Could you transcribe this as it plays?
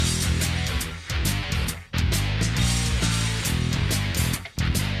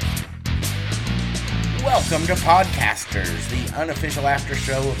Welcome to Podcasters, the unofficial after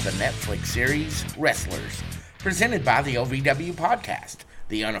show of the Netflix series Wrestlers, presented by the OVW Podcast,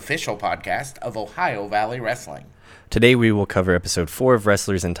 the unofficial podcast of Ohio Valley Wrestling. Today we will cover episode 4 of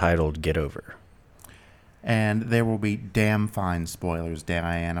Wrestlers entitled Get Over. And there will be damn fine spoilers,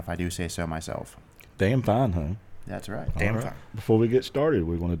 Diane, if I do say so myself. Damn fine, huh? That's right. Damn All right. fine. Before we get started,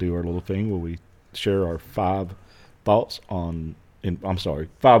 we want to do our little thing where we share our 5 thoughts on...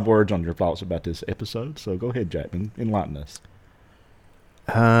 5 words on your thoughts about this episode. So go ahead, Jackman, enlighten us.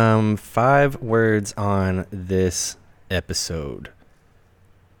 5 words on this episode.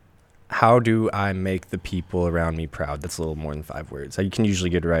 How do I make the people around me proud? That's a little more than 5 words. You can usually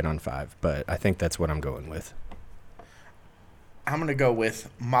get it right on 5, but I think that's what I'm going with. I'm going to go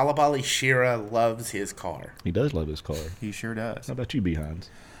with Malabali Shira loves his car. He does love his car. He sure does. How about you, Behinds?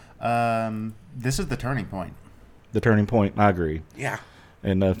 This is the turning point. The turning point, I agree. Yeah.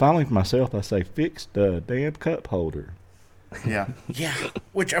 And finally, for myself, I say fix the damn cup holder. Yeah. Yeah.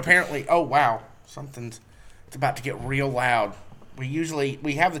 Which apparently, oh wow, it's about to get real loud. We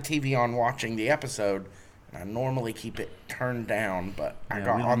have the TV on watching the episode, and I normally keep it turned down, but I Yeah,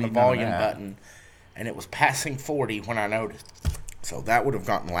 got we don't on the need none of volume that. button, and it was passing 40 when I noticed. So that would have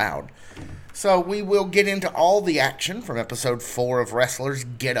gotten loud. So we will get into all the action from episode 4 of Wrestlers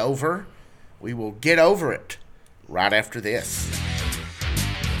Get Over. We will get over it right after this.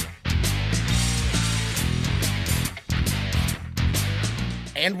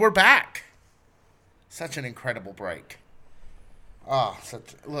 And we're back. Such an incredible break.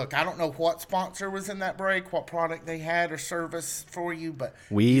 Look, I don't know what sponsor was in that break, what product they had or service for you, but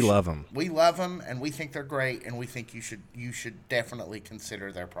We love them. we love them, and we think they're great, and we think you should definitely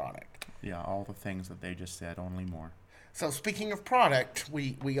consider their product. Yeah, all the things that they just said, only more. So speaking of product,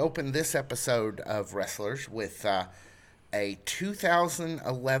 we opened this episode of Wrestlers with a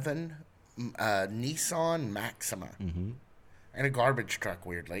 2011 Nissan Maxima and a garbage truck,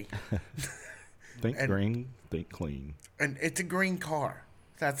 weirdly. Think And- green, think clean. And it's a green car.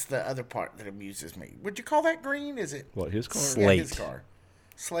 That's the other part that amuses me. Would you call that green? Is it? What, his car? Slate. Yeah, his car.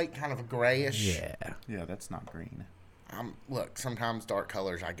 Slate, kind of a grayish. Yeah. Yeah, that's not green. Look, sometimes dark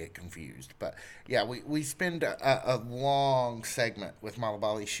colors I get confused. But yeah, we spend a long segment with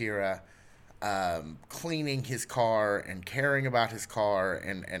Malabali Shira cleaning his car and caring about his car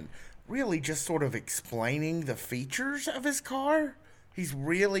and really just sort of explaining the features of his car. He's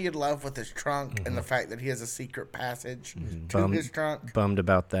really in love with his trunk and the fact that he has a secret passage to his trunk. Bummed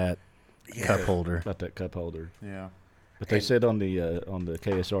about that Yeah. cup holder. About that cup holder. Yeah. But they said on the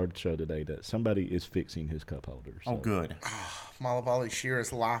KSR show today that somebody is fixing his cup holder. So. Oh, good. Malabali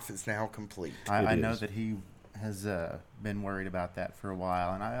Shira's life is now complete. I It know is. that he has been worried about that for a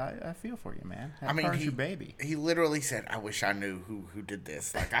while, and I feel for you, man. That I mean, car's your baby. He literally said, "I wish I knew who did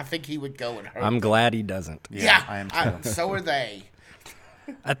this." Like, I think he would go and hurt. I'm glad he doesn't. Yeah, I am too. so are they.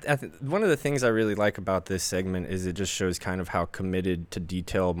 One of the things I really like about this segment is it just shows kind of how committed to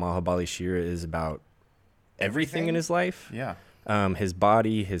detail Mahabali Shira is about everything in his life. Yeah. His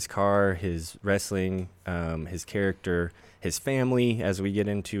body, his car, his wrestling, his character, his family, as we get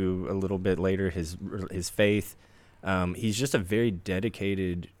into a little bit later, his faith. He's just a very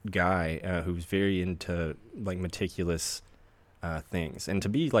dedicated guy who's very into like meticulous things. And to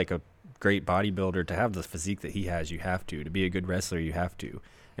be like a great bodybuilder, to have the physique that he has, you have to. To be a good wrestler, you have to.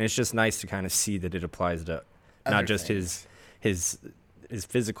 And it's just nice to kind of see that it applies to Other not just things. his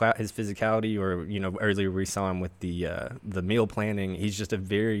physicality, or earlier we saw him with the meal planning. He's just a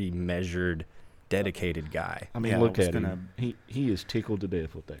very measured, dedicated guy. I mean, Yeah, look I was at gonna- him. He is tickled to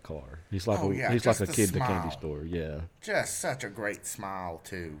death with that car. He's like Oh, yeah, he's like just a the kid in the candy smile. store. Yeah. Just such a great smile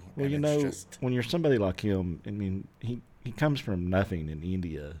too. Well, And you it's know, just, when you're somebody like him, I mean, he comes from nothing in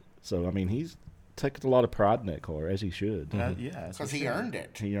India. So, I mean, he's taken a lot of pride in that car, as he should. Yeah. that's because for he sure. earned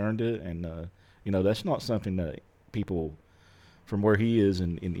it. He earned it, and, that's not something that people from where he is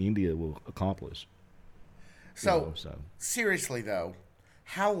in India will accomplish. So So, seriously though,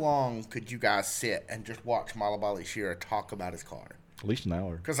 how long could you guys sit and just watch Malabali Shira talk about his car? at least an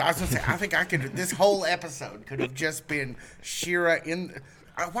hour. Because I was gonna say, I think I could. This whole episode could have just been Shira in.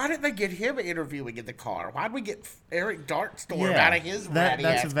 Why didn't they get him interviewing in the car? Why'd we get Eric Darkstorm out of his ratty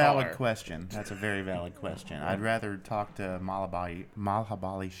That's a ass valid car? question. That's a very valid question. I'd rather talk to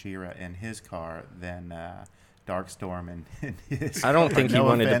Malhabali Shira in his car than Darkstorm in his I don't car. think he No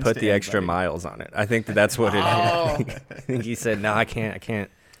wanted to offense put the extra anybody. miles on it. I think that's what it Oh. is. I think he said, no, I can't. Kinda-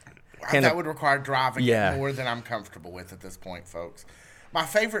 That would require driving Yeah. it more than I'm comfortable with at this point, folks. My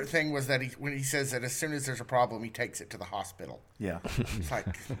favorite thing was that when he says that as soon as there's a problem, he takes it to the hospital. Yeah. It's like,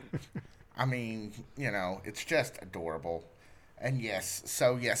 I mean, it's just adorable. And yes,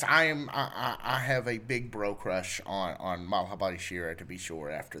 so yes, I have a big bro crush on Malhabali Shira, to be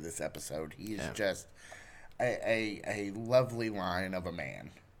sure. After this episode, he is just a lovely lion of a man.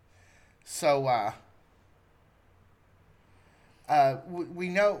 So we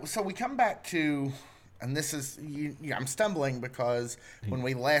know. So we come back to, and this is I'm stumbling because when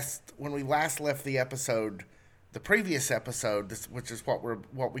we last left the episode, the previous episode, which is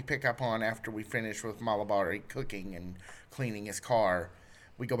what we pick up on after we finish with Malabari cooking and cleaning his car,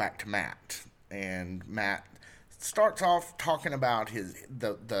 we go back to Matt, and Matt starts off talking about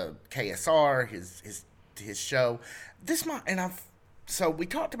the KSR, his show. So we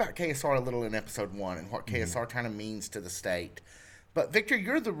talked about KSR a little in episode 1 and what KSR kind of means to the state. But Victor,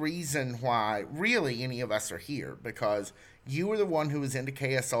 you're the reason why really any of us are here, because you were the one who was into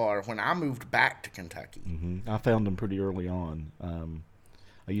KSR when I moved back to Kentucky. Mm-hmm. I found them pretty early on.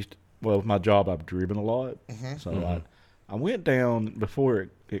 With my job, I've driven a lot, so I went down before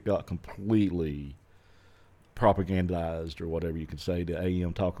it got completely propagandized, or whatever you could say, to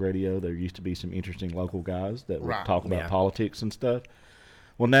AM talk radio. There used to be some interesting local guys that would talk about politics and stuff.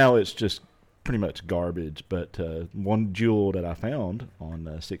 Well, now it's just pretty much garbage. But one jewel that I found on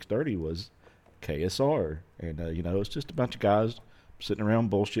 630 was KSR, and it's just a bunch of guys sitting around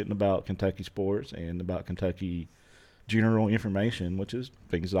bullshitting about Kentucky sports and about Kentucky general information, which is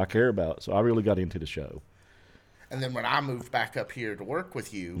things that I care about. So I really got into the show. And then when I moved back up here to work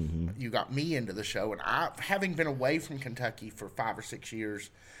with you, you got me into the show. And having been away from Kentucky for 5 or 6 years,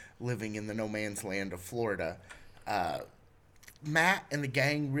 living in the no man's land of Florida, Matt and the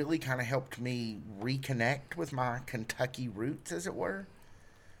gang really kind of helped me reconnect with my Kentucky roots, as it were.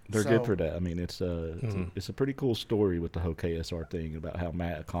 They're good for that. I mean, it's a pretty cool story with the whole KSR thing about how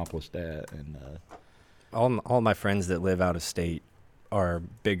Matt accomplished that. And all my friends that live out of state are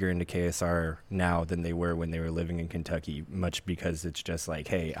bigger into KSR now than they were when they were living in Kentucky, much because it's just like,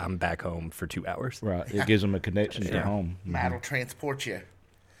 hey, I'm back home for 2 hours. Right. It gives them a connection to home. Matt will transport you.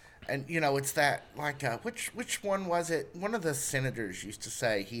 And, it's that, like, which one was it? One of the senators used to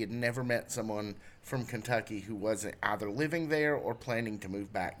say he had never met someone from Kentucky who wasn't either living there or planning to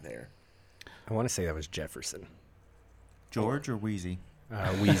move back there. I want to say that was Jefferson. George or Wheezy?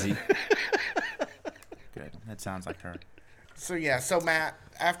 Wheezy. Good. That sounds like her. So Matt,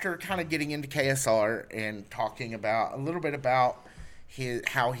 after kind of getting into KSR and talking about a little bit about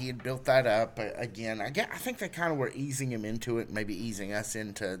how he had built that up, again, I think they kind of were easing him into it, maybe easing us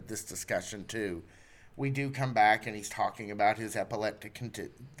into this discussion too. We do come back and he's talking about his epileptic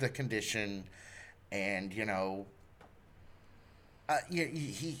the condition, and he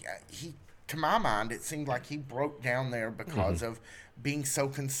to my mind, it seemed like he broke down there because of being so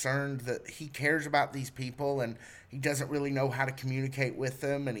concerned that he cares about these people and he doesn't really know how to communicate with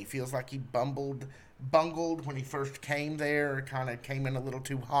them, and he feels like he bungled when he first came there, kind of came in a little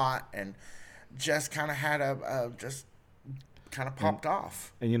too hot, and just kind of had just kind of popped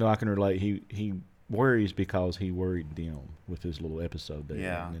off. And I can relate. He worries because he worried them with his little episode there.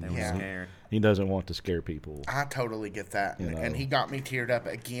 Yeah, they were scared. He doesn't want to scare people. I totally get that, and he got me teared up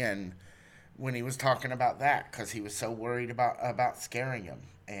again when he was talking about that, because he was so worried about scaring him.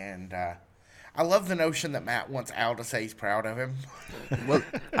 And I love the notion that Matt wants Al to say he's proud of him. Well,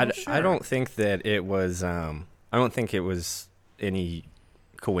 I don't think that it was. I don't think it was any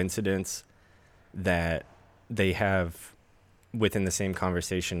coincidence that they have within the same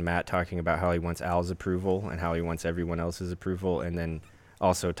conversation Matt talking about how he wants Al's approval and how he wants everyone else's approval, and then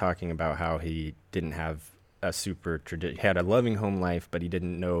also talking about how he didn't have a had a loving home life, but he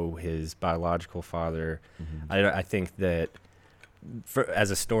didn't know his biological father. I think that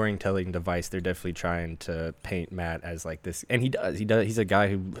as a storytelling device, they're definitely trying to paint Matt as like this, and he does. He's a guy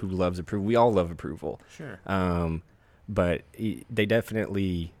who loves approval. We all love approval. Sure. But they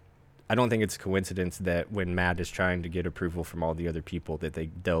definitely. I don't think it's a coincidence that when Matt is trying to get approval from all the other people, that they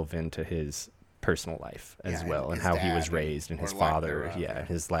delve into his personal life as well, and how he was raised, and his father,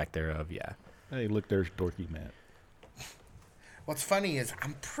 his lack thereof, Hey, look, there's dorky Matt. What's funny is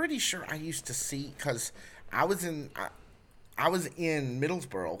I'm pretty sure I used to see, because I was in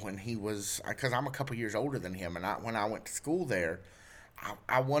Middlesboro when he was, because I'm a couple years older than him, and when I went to school there,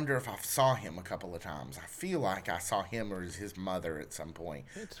 I wonder if I saw him a couple of times. I feel like I saw him or his mother at some point,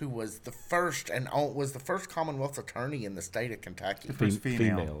 who was the first Commonwealth attorney in the state of Kentucky. The first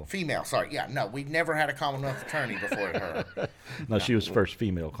female. Female, sorry. Yeah, no, we'd never had a Commonwealth attorney before her. No, she was first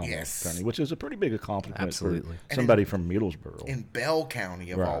female Commonwealth attorney, which is a pretty big accomplishment for somebody from Middlesboro. In Bell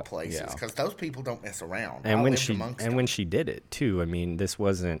County, of all places, because those people don't mess around. And when she did it, too, I mean, this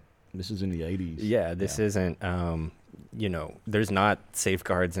is in the 80s. Yeah, this isn't... there's not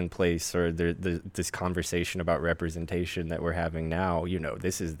safeguards in place or this conversation about representation that we're having now.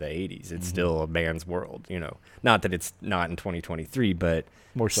 This is the 80s. It's still a man's world, Not that it's not in 2023, but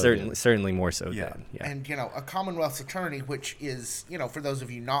more so certainly more so then. Yeah. And, a Commonwealth's attorney, which is, for those of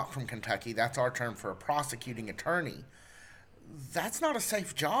you not from Kentucky, that's our term for a prosecuting attorney. That's not a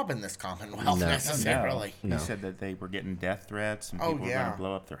safe job in this Commonwealth necessarily. No. He said that they were getting death threats and people were going to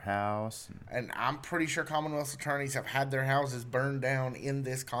blow up their house. And I'm pretty sure Commonwealth's attorneys have had their houses burned down in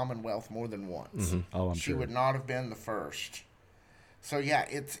this Commonwealth more than once. Mm-hmm. Oh, I'm sure. She would not have been the first. So, yeah,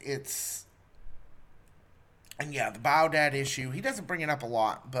 it's... And, yeah, the Biodad issue, he doesn't bring it up a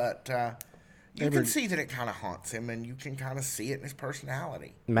lot, but... You can see that it kind of haunts him, and you can kind of see it in his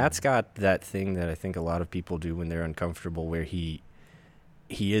personality. Matt's got that thing that I think a lot of people do when they're uncomfortable, where he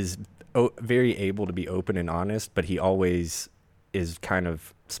is very able to be open and honest, but he always is kind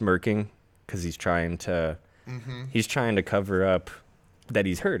of smirking because he's trying to cover up that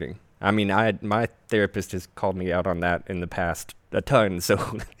he's hurting. I mean, my therapist has called me out on that in the past a ton.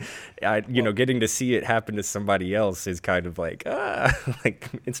 So, getting to see it happen to somebody else is kind of like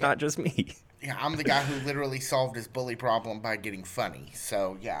it's not just me. Yeah, I'm the guy who literally solved his bully problem by getting funny.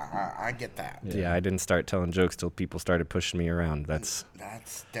 So, yeah, I get that. Yeah, I didn't start telling jokes till people started pushing me around. That's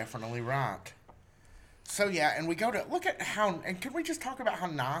definitely right. So, yeah, and we go to look at and can we just talk about how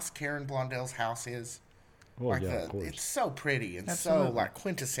nice Karen Blondell's house is? Well, of course. It's so pretty and so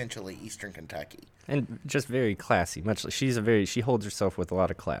quintessentially Eastern Kentucky. And just very classy. She holds herself with a lot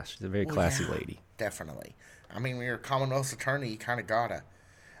of class. She's a very classy lady. Definitely. I mean, when you're a Commonwealth's attorney, you kind of gotta.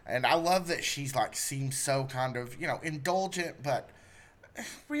 And I love that she's seems so kind of, indulgent, but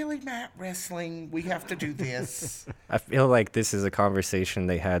really, Matt, wrestling, we have to do this. I feel like this is a conversation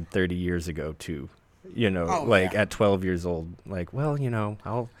they had 30 years ago, too. At 12 years old.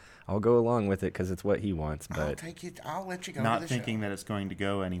 I'll go along with it because it's what he wants. But I'll let you go. Not thinking that it's going to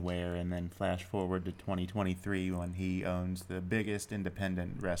go anywhere, and then flash forward to 2023 when he owns the biggest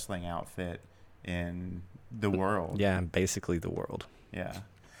independent wrestling outfit in the world. Yeah, basically the world. Yeah.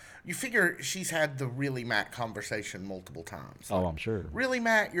 You figure she's had the Really Matt conversation multiple times. Oh, I'm sure. Really,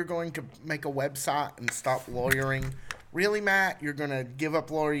 Matt, you're going to make a website and stop lawyering. Really, Matt, you're going to give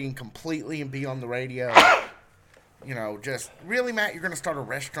up lawyering completely and be on the radio. Really, Matt, you're going to start a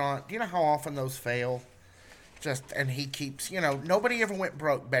restaurant. Do you know how often those fail? And he keeps, nobody ever went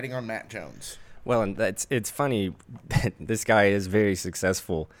broke betting on Matt Jones. Well, and it's funny that this guy is very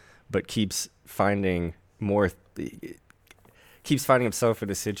successful, but keeps finding himself in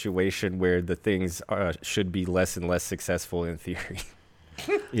a situation where the things should be less and less successful in theory.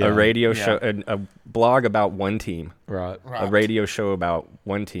 Yeah. A radio show, a blog about one team, right? A radio show about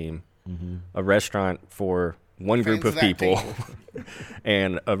one team, a restaurant for one group of people,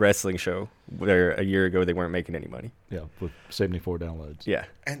 and a wrestling show where a year ago they weren't making any money. Yeah, with 74 downloads. Yeah.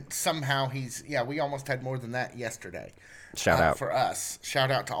 And somehow we almost had more than that yesterday. Shout out. For us.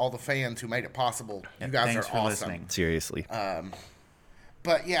 Shout out to all the fans who made it possible. You guys are awesome. Listening. Seriously.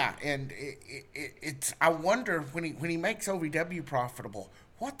 But yeah, and it's I wonder when he makes OVW profitable,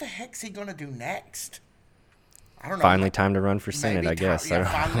 what the heck's he going to do next? I don't know. Finally time to run for Senate, I guess.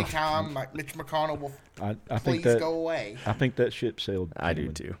 Finally time. Mitch McConnell will please go away. I think that ship sailed. I do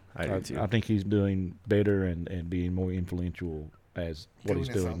too. I think he's doing better and being more influential as what he's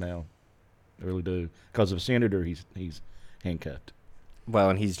doing now. I really do. Because of a senator, he's handcuffed.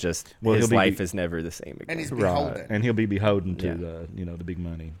 Well, and he's just his life is never the same again. And he's beholden. Right. And he'll be beholden to the big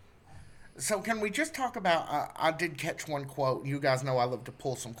money. So can we just talk about? I did catch one quote. You guys know I love to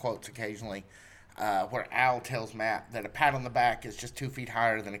pull some quotes occasionally. Where Al tells Matt that a pat on the back is just 2 feet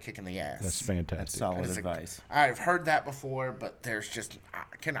higher than a kick in the ass. That's fantastic. That's solid advice. I've heard that before, but there's just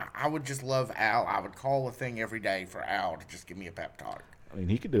I would just love Al. I would call a thing every day for Al to just give me a pep talk. I mean,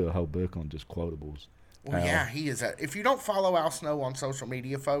 he could do a whole book on just quotables. Well, Al. Yeah, he is. If you don't follow Al Snow on social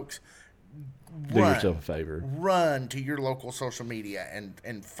media, folks, do yourself a favor. Run to your local social media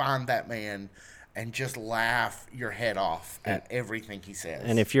and find that man and just laugh your head off at everything he says.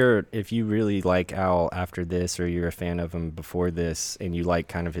 And if you really like Al after this, or you're a fan of him before this, and you like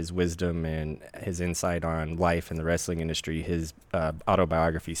kind of his wisdom and his insight on life and the wrestling industry, his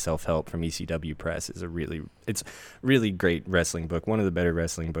autobiography, Self-Help, from ECW Press is it's really great wrestling book. One of the better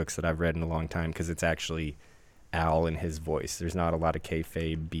wrestling books that I've read in a long time, because it's actually Al in his voice. There's not a lot of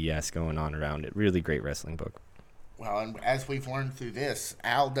kayfabe BS going on around it. Really great wrestling book. Well, and as we've learned through this,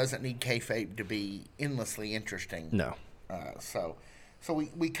 Al doesn't need kayfabe to be endlessly interesting. No. So So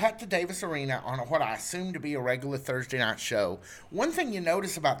we cut to Davis Arena on what I assume to be a regular Thursday night show. One thing you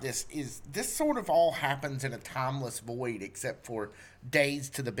notice about this is this sort of all happens in a timeless void except for days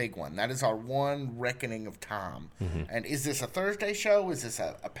to the big one. That is our one reckoning of time. Mm-hmm. And is this a Thursday show? Is this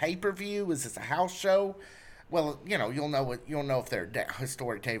a pay-per-view? Is this a house show? Well, you'll know if they're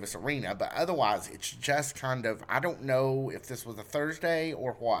historic Davis Arena, but otherwise it's just kind of, I don't know if this was a Thursday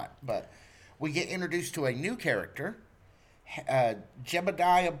or what, but we get introduced to a new character,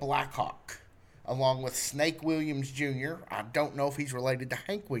 Jebediah Blackhawk, along with Snake Williams Jr. I don't know if he's related to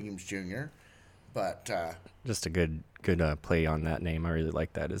Hank Williams Jr., but just a good play on that name. I really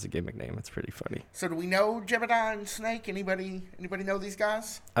like that as a gimmick name. It's pretty funny. So do we know Jebediah and Snake? Anybody know these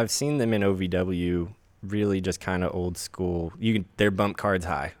guys? I've seen them in OVW. Really, just kind of old school. Their bump cards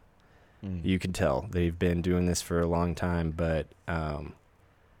high. You can tell they've been doing this for a long time, but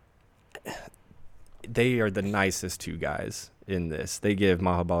they are the nicest two guys in this. They give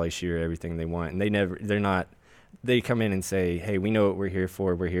Mahabali Shera everything they want, and they come in and say, "Hey, we know what we're here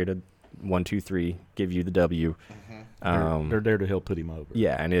for. We're here to 1, 2, 3 give you the W." Mm-hmm. They're there to help put him over.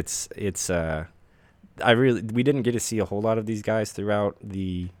 Yeah, and it's we didn't get to see a whole lot of these guys throughout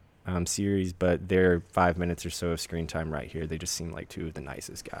the series, but their 5 minutes or so of screen time right here, they just seem like two of the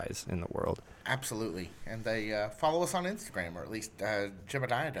nicest guys in the world. Absolutely, and they follow us on Instagram, or at least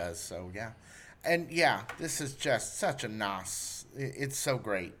Jebediah does. So yeah. And yeah, this is just such a nice. It's so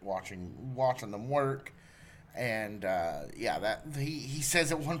great watching them work, and that he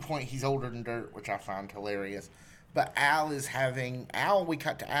says at one point he's older than dirt, which I find hilarious. But we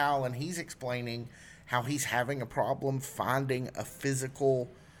cut to Al, and he's explaining how he's having a problem finding a physical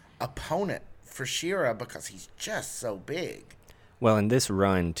opponent for Shera because he's just so big. Well, in this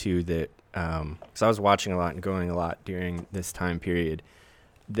run too, that so I was watching a lot and going a lot during this time period.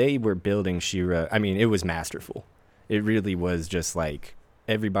 They were building Shera. I mean, it was masterful. It really was just like,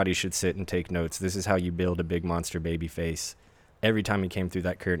 everybody should sit and take notes. This is how you build a big monster baby face. Every time he came through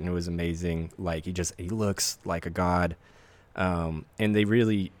that curtain, it was amazing. Like, he looks like a god. And they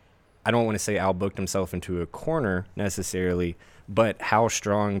really, I don't want to say Al booked himself into a corner necessarily, but how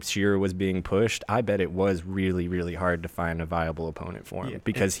strong Shera was being pushed, I bet it was really, really hard to find a viable opponent for him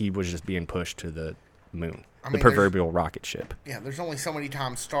because he was just being pushed to the moon. The proverbial rocket ship. Yeah, there's only so many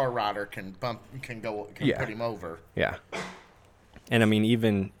times Star Rider can put him over. Yeah. And I mean,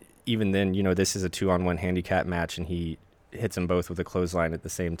 even then, this is a 2-on-1 handicap match, and he hits them both with a clothesline at the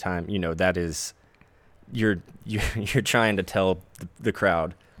same time. That is, you're trying to tell the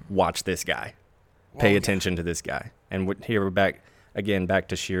crowd, watch this guy, pay attention to this guy. And here we're back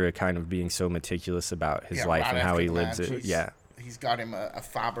to Shera kind of being so meticulous about his life and how he lives it. Yeah. He's got him a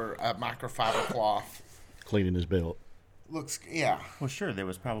microfiber cloth. Cleaning his belt. Well, sure, there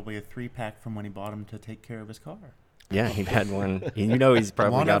was probably a 3-pack from when he bought him to take care of his car. Yeah, he had one. He's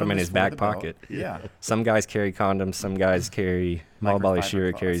probably got them in his back pocket. Yeah. Some guys carry condoms. Some guys carry. Mahabali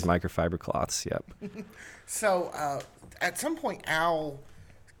Shera carries microfiber cloths. Yep. So at some point, Al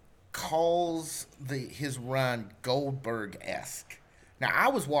calls his run Goldberg-esque. Now, I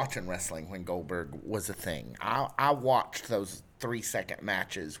was watching wrestling when Goldberg was a thing. I watched those 3-second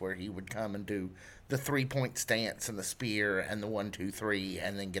matches where he would come and do the 3-point stance and the spear and the 1, 2, 3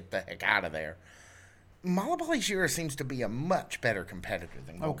 and then get the heck out of there. Mahabali Shera seems to be a much better competitor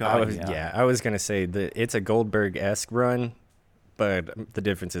than Goldberg. I was going to say that it's a Goldberg-esque run, but the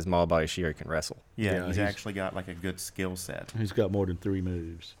difference is Mahabali Shera can wrestle. Yeah, he's actually got like a good skill set. He's got more than 3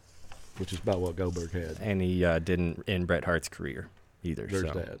 moves, which is about what Goldberg had. And he didn't in Bret Hart's career either.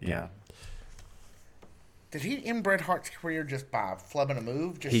 There's that. Yeah. Did he end Bret Hart's career just by flubbing a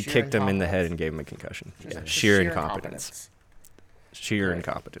move? He kicked him in the head and gave him a concussion. Sheer incompetence. Sheer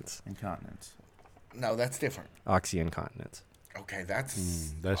incompetence. Incontinence. No, that's different. Oxy-incontinence. Okay,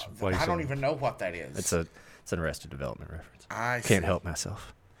 that's I don't even know what that is. It's an Arrested Development reference. I can't help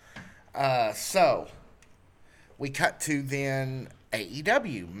myself. So we cut to then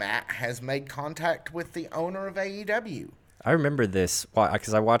AEW. Matt has made contact with the owner of AEW. I remember this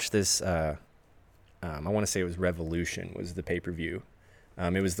because I watched this. I want to say it was Revolution was the pay-per-view.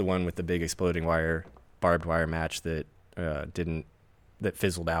 It was the one with the big exploding barbed wire match that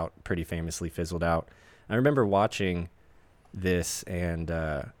fizzled out, pretty famously fizzled out. I remember watching this and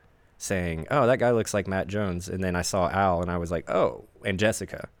saying, "Oh, that guy looks like Matt Jones." And then I saw Al, and I was like, "Oh," and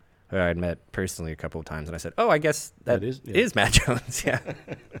Jessica, who I had met personally a couple of times, and I said, "Oh, I guess that is Matt Jones." Yeah.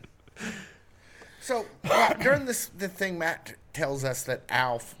 So during the thing, Matt tells us that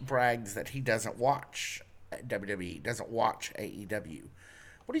Al brags that he doesn't watch WWE, doesn't watch AEW.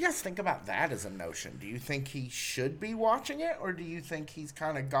 What do you guys think about that as a notion? Do you think he should be watching it, or do you think he's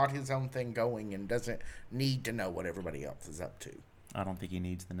kind of got his own thing going and doesn't need to know what everybody else is up to? I don't think he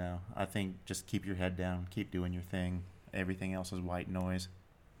needs to know. I think just keep your head down, keep doing your thing. Everything else is white noise.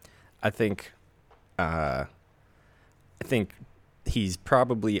 I think he's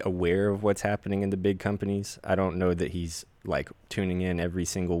probably aware of what's happening in the big companies. I don't know that he's like tuning in every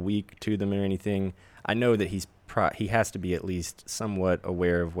single week to them or anything. I know that he has to be at least somewhat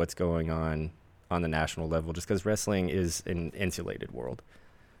aware of what's going on the national level, just because wrestling is an insulated world.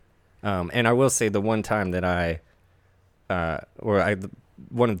 And I will say the one time that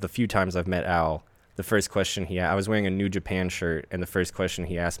one of the few times I've met Al, the first question I was wearing a New Japan shirt, and the first question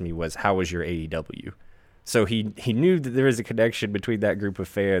he asked me was, "How was your AEW?" So he knew that there was a connection between that group of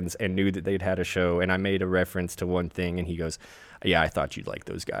fans and knew that they'd had a show, and I made a reference to one thing, and he goes, "Yeah, I thought you'd like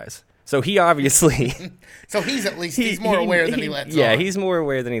those guys." So he obviously... So he's at least he's more aware than he lets on. Yeah, he's more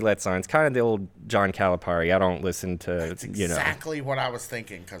aware than he lets on. It's kind of the old John Calipari. I don't listen to, That's exactly what I was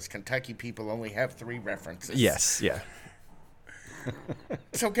thinking, because Kentucky people only have 3 references. Yes, yeah.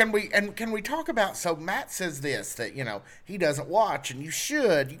 So can we talk about, so Matt says this, that, he doesn't watch, and you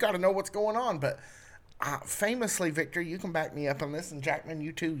should. You got to know what's going on, but... famously, Victor, you can back me up on this, and Jackman,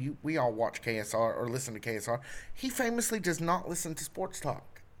 you too. We all watch KSR or listen to KSR. He famously does not listen to sports talk.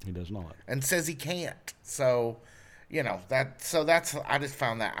 He does not, and says he can't. So, that's I just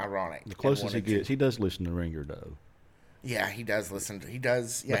found that ironic. The closest he gets, he does listen to Ringer though. Yeah, he does listen to. He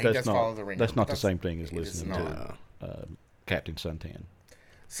does. Yeah, he does follow the Ringer. That's not the same thing as listening to Captain Suntan.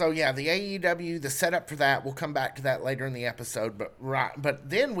 So yeah, the AEW, the setup for that, we'll come back to that later in the episode. But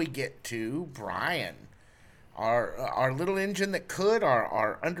then we get to Brian. Our little engine that could,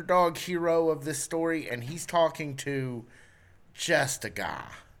 our underdog hero of this story, and he's talking to just a guy.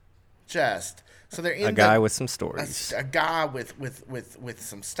 So they're in a guy with some stories. A guy with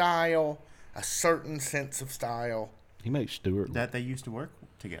some style, a certain sense of style. He makes Stewart that they used to work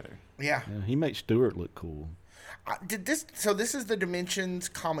together. Yeah, he makes Stewart look cool. So this is the Dimensions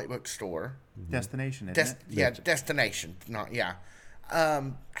comic book store. Destination, isn't it? Yeah, Destination.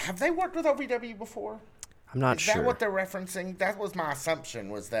 Have they worked with OVW before? I'm not sure. Is that what they're referencing? That was my assumption,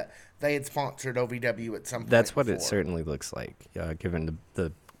 was that they had sponsored OVW at some point. That's what it certainly looks like, given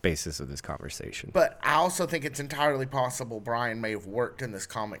the basis of this conversation. But I also think it's entirely possible Brian may have worked in this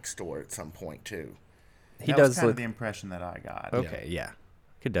comic store at some point, too. That was kind of the impression that I got. Okay, yeah.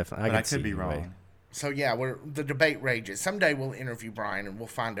 Could definitely. I could be wrong. So, yeah, the debate rages. Someday we'll interview Brian, and we'll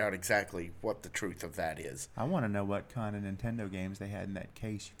find out exactly what the truth of that is. I want to know what kind of Nintendo games they had in that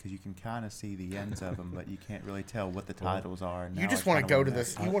case, because you can kind of see the ends of them, but you can't really tell what the titles are. You just want to go to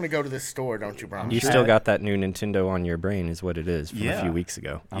this. You want to go to this store, don't you, Brian? You still got that new Nintendo on your brain, is what it is, from a few weeks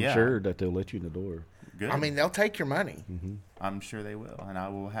ago. I'm sure that they'll let you in the door. Good. I mean, they'll take your money. Mm-hmm. I'm sure they will, and I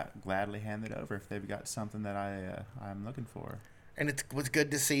will gladly hand it over if they've got something that I'm looking for. And it was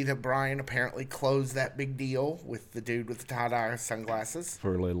good to see that Brian apparently closed that big deal with the dude with the tie-dye sunglasses.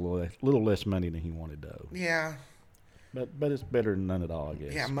 For a little less money than he wanted, though. Yeah. But it's better than none at all, I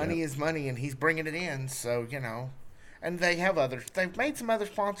guess. Yeah, money is money, and he's bringing it in, so, And they've made some other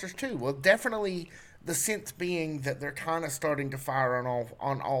sponsors, too. Well, definitely the sense being that they're kind of starting to fire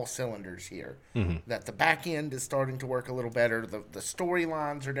on all cylinders here. Mm-hmm. That the back end is starting to work a little better. The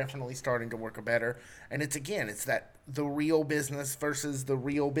storylines are definitely starting to work better. And it's that the real business versus the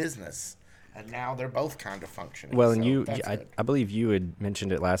real business. And now they're both kind of functioning. Well, and I believe you had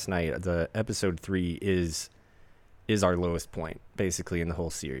mentioned it last night. The episode 3 is our lowest point, basically, in the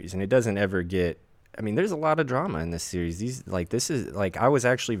whole series. And it doesn't ever get... I mean, there's a lot of drama in this series. I was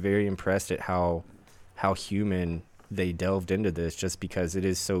actually very impressed at how human they delved into this, just because it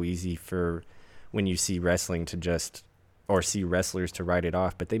is so easy for when you see wrestling or see wrestlers to write it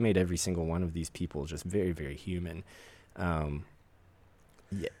off, but they made every single one of these people just very, very human. Yeah.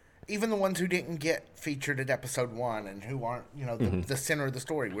 Even the ones who didn't get featured at episode 1 and who aren't, the center of the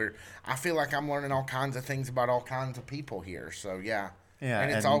story, where I feel like I'm learning all kinds of things about all kinds of people here. So, yeah. Yeah.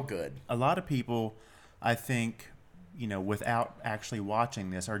 And it's all good. A lot of people, I think, without actually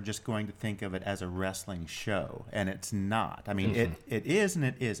watching this, are just going to think of it as a wrestling show, and it's not. I mean, it is and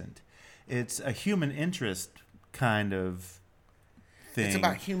it isn't. It's a human interest kind of thing. It's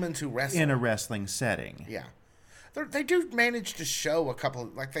about humans who wrestle in a wrestling setting. Yeah, they do manage to show a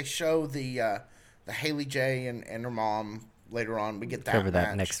couple. Like they show the Haley J and her mom later on. We get that. Cover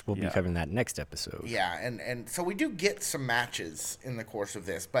that next. We'll be covering that next episode. Yeah, and so we do get some matches in the course of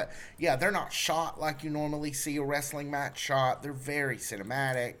this, but yeah, they're not shot like you normally see a wrestling match shot. They're very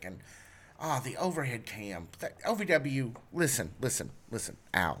cinematic, and the overhead cam. OVW, listen.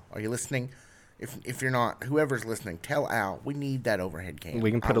 Al, are you listening? If you're not, whoever's listening, tell Al we need that overhead cam.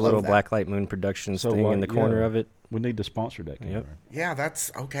 We can put a little Blacklight Moon Productions thing in the corner of it. We need to sponsor that camera. Yep. Yeah,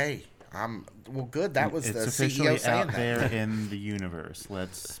 that's okay. Well, good. That was it's the officially CEO saying out that. there in the universe.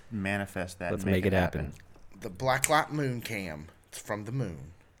 Let's manifest that. Let's and make it happen. The Blacklight Moon Cam. It's from the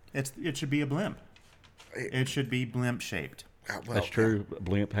moon. It should be a blimp. It should be blimp shaped. That's true. A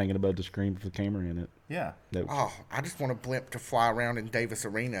blimp hanging above the screen with the camera in it. Yeah. Oh, I just want a blimp to fly around in Davis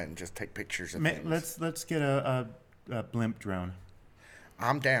Arena and just take pictures of things. Let's get a blimp drone.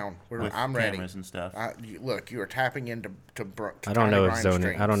 I'm down. I'm ready. Cameras and stuff. Look, you are tapping into I don't know if zoning.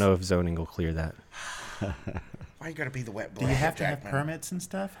 Streams. I don't know if zoning will clear that. Why you got to be the wet Do blanket, you have to Jackman? have permits and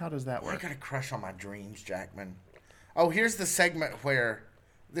stuff? How does that Why you work? got to crush on my dreams, Jackman? Oh, here's the segment where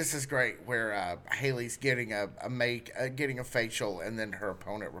this is great. Where Haley's getting getting a facial, and then her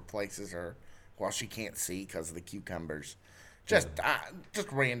opponent replaces her while she can't see because of the cucumbers. Just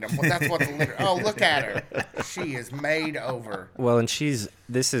random. Well, that's what the litter. Oh, look at her. She is made over. Well, and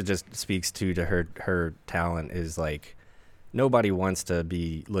this is just speaks to her talent is like nobody wants to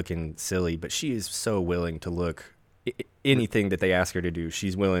be looking silly, but she is so willing to look anything that they ask her to do.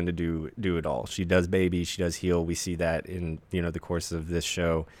 She's willing to do it all. She does baby, she does heel. We see that in the course of this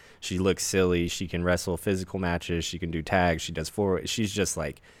show. She looks silly. She can wrestle physical matches. She can do tags. She does forward. She's just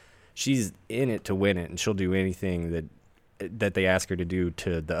like she's in it to win it, and she'll do anything that they ask her to do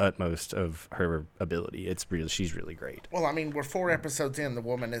to the utmost of her ability. She's really great. Well, I mean, we're 4 episodes in. The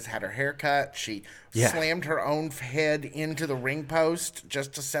woman has had her hair cut. She slammed her own head into the ring post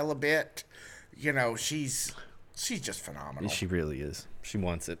just to sell a bit. She's just phenomenal. She really is. She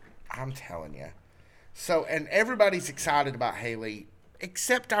wants it. I'm telling you. So, and everybody's excited about Haley,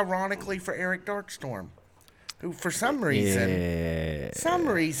 except ironically for Eric Darkstorm, who for some reason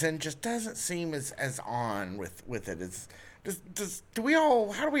just doesn't seem as on with it as. How do we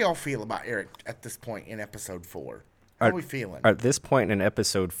all feel about Eric at this point in episode 4? How are we feeling? At this point in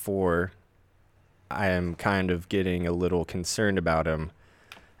episode 4, I am kind of getting a little concerned about him.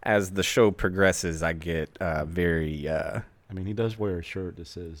 As the show progresses, I get very... I mean, he does wear a shirt that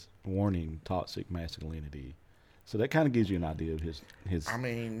says, "Warning, toxic masculinity." So that kind of gives you an idea of his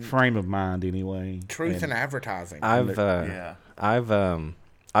frame of mind anyway. Truth in advertising. I've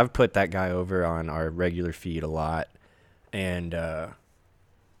put that guy over on our regular feed a lot. And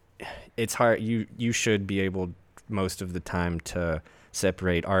it's hard. You should be able most of the time to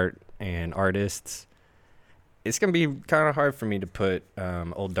separate art and artists. It's gonna be kind of hard for me to put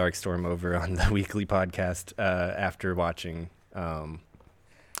Old Darkstorm over on the weekly podcast after watching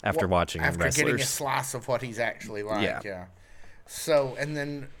wrestlers. Getting a slice of what he's actually like. Yeah. So, and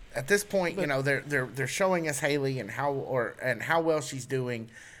then at this point, they're showing us Haley and how well she's doing.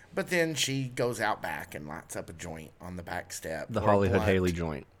 But then she goes out back and lights up a joint on the back step. The Hollywood Haley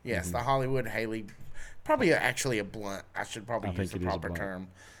joint. Yes, the Hollywood Haley. Probably actually a blunt. I should probably use the proper term.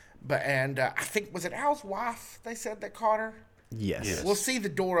 But I think, was it Al's wife they said that caught her? Yes. We'll see the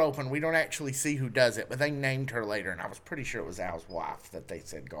door open. We don't actually see who does it, but they named her later, and I was pretty sure it was Al's wife that they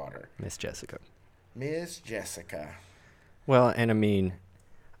said got her. Miss Jessica. Miss Jessica. Well, and I mean,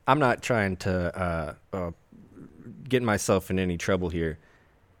 I'm not trying to get myself in any trouble here.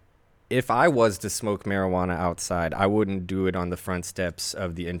 If I was to smoke marijuana outside, I wouldn't do it on the front steps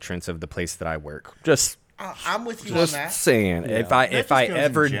of the entrance of the place that I work. I'm with you on that. Just saying, Yeah. if I goes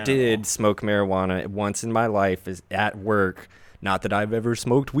ever in general. did smoke marijuana once in my life is at work, not that I've ever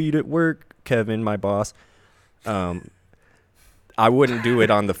smoked weed at work, Kevin, my boss, I wouldn't do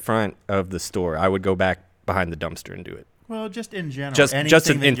it on the front of the store. I would go back behind the dumpster and do it. Well, just in general, Just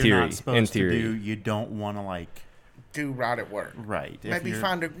anything in that you're theory, not supposed in theory. to do, you don't want to do right at work. Right. Maybe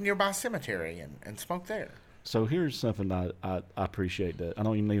find a nearby cemetery and smoke there. So here's something I appreciate that. I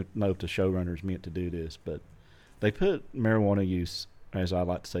don't even know if the showrunners meant to do this, but they put marijuana use, as I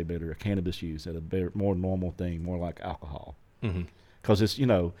like to say better, cannabis use at a more normal thing, more like alcohol. Because it's,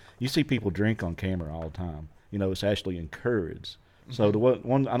 you see people drink on camera all the time. It's actually encouraged. So the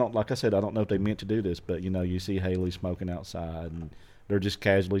one I don't, like I said, I don't know if they meant to do this, but you see Haley smoking outside, and they're just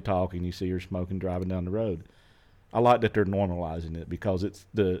casually talking. You see her smoking driving down the road. I like that they're normalizing it because it's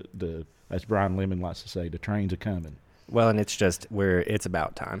the as Brian Lemon likes to say, the trains are coming. Well, and it's just where it's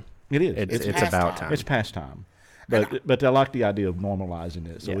about time. It is. It's about time. It's past time. But I like the idea of normalizing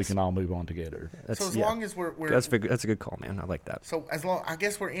it so we can all move on together. So as long as we're that's a good call, man. I like that. So I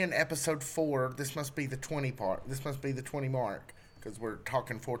guess we're in episode 4. This must be the 20 part. This must be the 20 mark because we're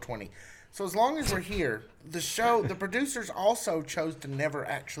talking 420. So as long as we're here, the producers also chose to never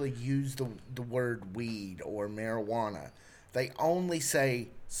actually use the word weed or marijuana. They only say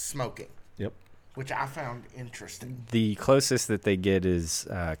smoking. Yep. Which I found interesting. The closest that they get is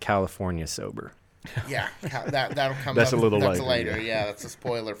California sober. Yeah, that'll come That's up. a little that's later. Yeah, that's a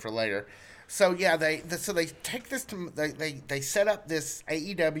spoiler for later. So yeah, they take this to they set up this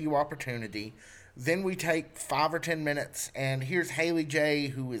AEW opportunity. Then we take 5 or 10 minutes, and here's Haley J,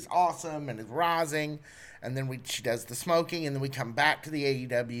 who is awesome and is rising, and then she does the smoking, and then we come back to the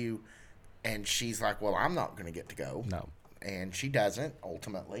AEW, and she's like, "Well, I'm not going to get to go." No, and she doesn't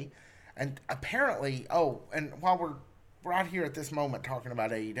ultimately, and apparently, and while we're right here at this moment talking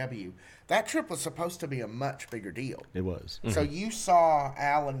about AEW, that trip was supposed to be a much bigger deal. it was. So you saw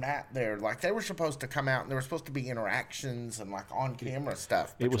Al and Matt there, like they were supposed to come out and there were supposed to be interactions and like on camera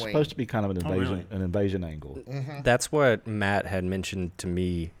stuff. It was supposed to be kind of an invasion angle. Mm-hmm. That's what Matt had mentioned to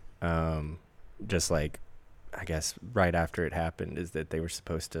me, just like, I guess right after it happened, is that they were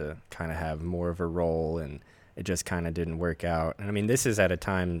supposed to kind of have more of a role, and it just kind of didn't work out. And I mean, this is at a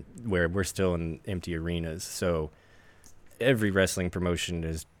time where we're still in empty arenas, so every wrestling promotion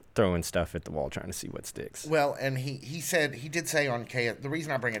is throwing stuff at the wall trying to see what sticks. Well, and he did say on the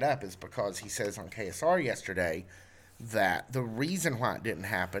reason I bring it up is because he says on KSR yesterday that the reason why it didn't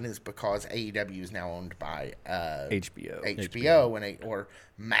happen is because AEW is now owned by HBO or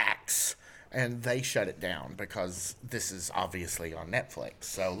Max, and they shut it down because this is obviously on Netflix.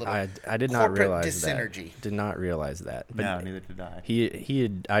 So I did not realize dysynergy. Did not realize that. But no, neither did I.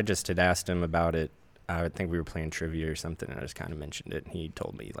 I just had asked him about it. I think we were playing trivia or something, and I just kind of mentioned it, and he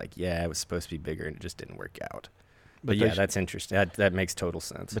told me, like, yeah, it was supposed to be bigger, and it just didn't work out. But yeah, that's interesting. That makes total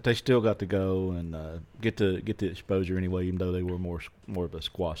sense. But they still got to go and get the exposure anyway, even though they were more of a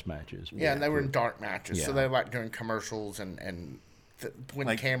squash matches. Yeah, and they were in dark matches, Yeah. so they were like doing commercials and when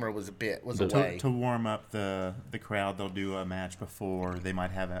Like, the camera was away. To warm up the crowd, they'll do a match before. They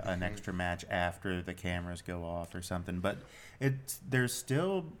might have an extra match after the cameras go off or something. But they're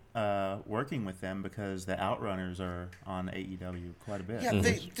still working with them because the Outrunners are on AEW quite a bit. Yeah,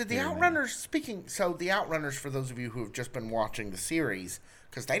 did the Outrunners, the Outrunners, for those of you who have just been watching the series,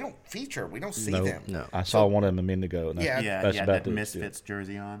 because they don't feature, we don't see them. No. I saw one of them a minute ago. And That's about that Misfits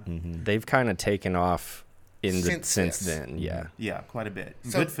jersey on. Mm-hmm. They've kind of taken off since this. then, yeah. Yeah, quite a bit.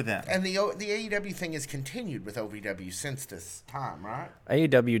 So, good for them. And the AEW thing has continued with OVW since this time, right?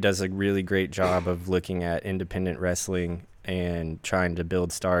 AEW does a really great job of looking at independent wrestling and trying to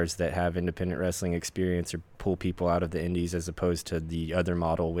build stars that have independent wrestling experience or pull people out of the indies, as opposed to the other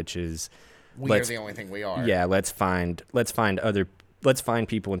model, which is we are the only thing we are. Yeah, let's find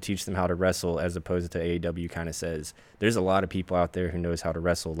people and teach them how to wrestle, as opposed to AEW kind of says, there's a lot of people out there who knows how to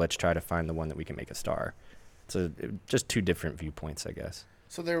wrestle. Let's try to find the one that we can make a star. So just two different viewpoints, I guess.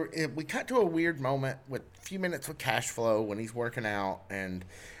 So we cut to a weird moment with a few minutes with Cash Flow when he's working out, and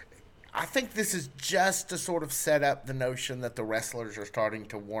I think this is just to sort of set up the notion that the wrestlers are starting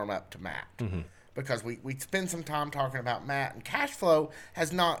to warm up to Matt. Mm-hmm. Because we spend some time talking about Matt, and Cash Flow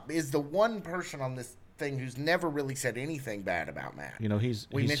is the one person on this thing who's never really said anything bad about Matt. You know,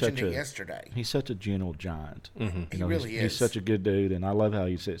 we mentioned it yesterday. He's such a gentle giant. Mm-hmm. He really is. He's such a good dude, and I love how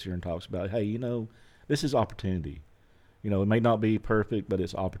he sits here and talks about, hey, this is opportunity. It may not be perfect, but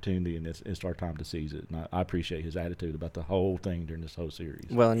it's opportunity, and it's our time to seize it. And I appreciate his attitude about the whole thing during this whole series.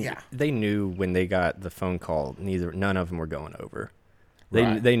 Well, and they knew when they got the phone call, none of them were going over.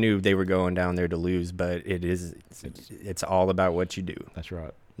 They knew they were going down there to lose, but it's all about what you do. That's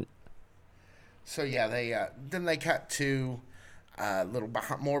right. So yeah, then they cut to a little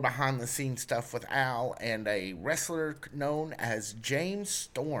more behind the scenes stuff with Al and a wrestler known as James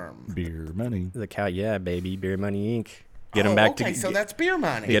Storm. Beer Money. The cow, yeah, baby, Beer Money Inc. Get them back together. Okay, so that's Beer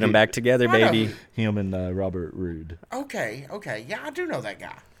Money. Get them back together, baby. Him and Robert Roode. Okay, yeah, I do know that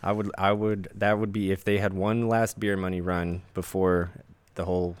guy. That would be if they had one last Beer Money run before the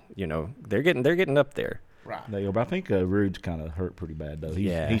whole, they're getting up there. Right. But I think Roode's kind of hurt pretty bad, though.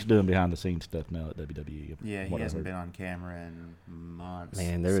 He's doing behind the scenes stuff now at WWE. Yeah, he hasn't been on camera in months.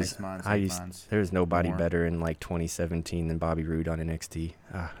 Man, 6 months. There was nobody better in like 2017 than Bobby Roode on NXT.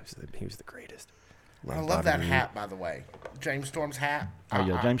 He was the greatest. I love that hat, by the way. James Storm's hat. Oh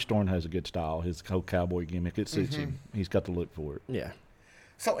yeah, James Storm has a good style. His whole cowboy gimmick, it suits him. He's got the look for it. Yeah.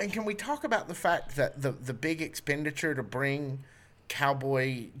 So, and can we talk about the fact that the big expenditure to bring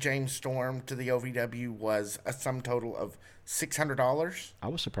Cowboy James Storm to the OVW was a sum total of $600? I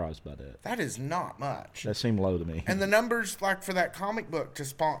was surprised by that. That is not much. That seemed low to me. And the numbers, like for that comic book to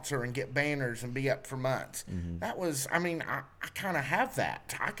sponsor and get banners and be up for months, that was, I kind of have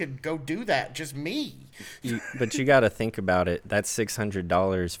that. I could go do that, just me. But you got to think about it. That's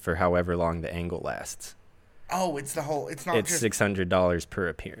 $600 for however long the angle lasts. Oh, it's the whole. It's not. It's just $600 per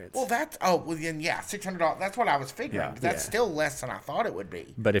appearance. Well, $600. That's what I was figuring. Yeah, but that's still less than I thought it would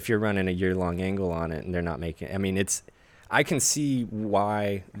be. But if you're running a year-long angle on it and they're not making, I can see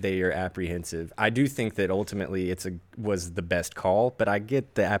why they are apprehensive. I do think that ultimately was the best call, but I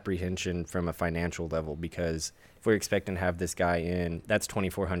get the apprehension from a financial level, because if we're expecting to have this guy in, that's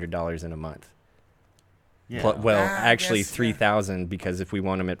 $2,400 in a month. Yeah. Actually $3,000, because if we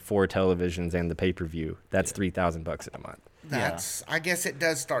want him at 4 televisions and the pay-per-view, that's $3,000 in a month. I guess it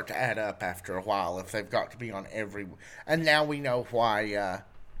does start to add up after a while if they've got to be on every. And now we know why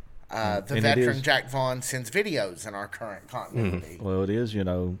the veteran Jack Vaughn sends videos in our current continuity. Well, it is,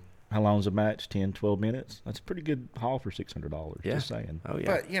 how long's a match? 10, 12 minutes? That's a pretty good haul for $600, just saying. Oh,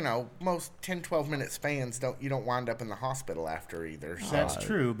 yeah. But, most 10, 12-minute spans, you don't wind up in the hospital after either. So. That's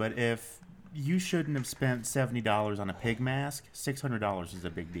true, but if you shouldn't have spent $70 on a pig mask, $600 is a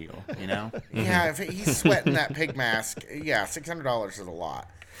big deal, Yeah, if he's sweating that pig mask, $600 is a lot.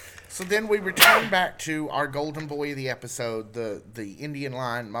 So then we return back to our golden boy of the episode, the Indian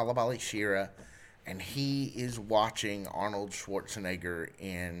Lion, Malabali Shira, and he is watching Arnold Schwarzenegger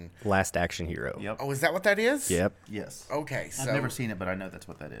in Last Action Hero. Yep. Oh, is that what that is? Yep. Yes. Okay, so I've never seen it, but I know that's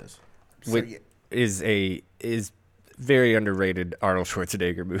what that is. Which is very underrated Arnold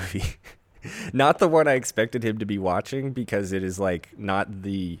Schwarzenegger movie. Not the one I expected him to be watching, because it is not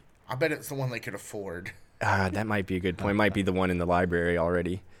the. I bet it's the one they could afford. That might be a good point. It might be the one in the library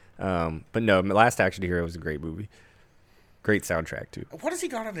already. But no, Last Action Hero was a great movie. Great soundtrack too. What has he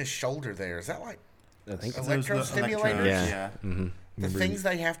got on his shoulder there? Is that I think electrostimulators? Yeah. Mm-hmm. The things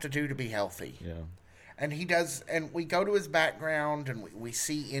they have to do to be healthy. Yeah. And he does, and we go to his background, and we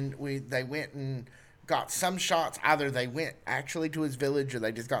see they went and got some shots. Either they went actually to his village, or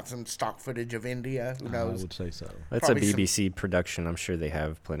they just got some stock footage of India. Who knows? I would say so. That's Probably a BBC production. I'm sure they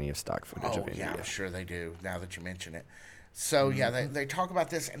have plenty of stock footage of India. Yeah, I'm sure they do, now that you mention it. So, they talk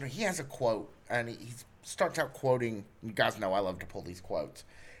about this, and he has a quote, and he starts out quoting. You guys know I love to pull these quotes.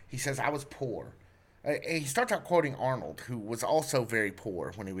 He says, "I was poor." He starts out quoting Arnold, who was also very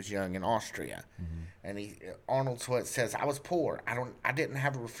poor when he was young in Austria. Mm-hmm. And Arnold says, "I was poor. I didn't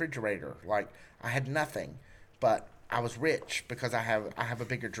have a refrigerator. I had nothing, but I was rich because I have a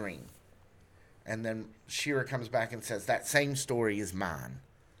bigger dream." And then Shira comes back and says, "That same story is mine."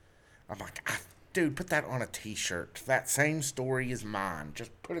 I'm like, dude, put that on a T-shirt. That same story is mine.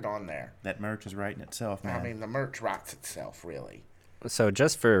 Just put it on there. That merch is writing itself, man. I mean, the merch writes itself, really. So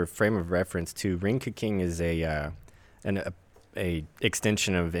just for frame of reference, too, Ring Ka King is a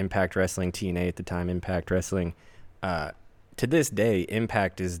extension of Impact Wrestling, TNA at the time, Impact Wrestling. To this day,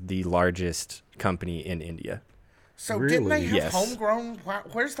 Impact is the largest company in India. So really? Didn't they have Yes. homegrown?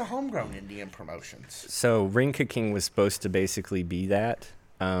 Where's the homegrown Indian promotions? So Ring Ka King was supposed to basically be that,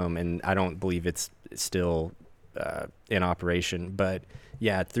 and I don't believe it's still in operation. But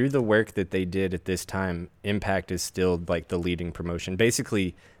yeah, through the work that they did at this time, Impact is still the leading promotion.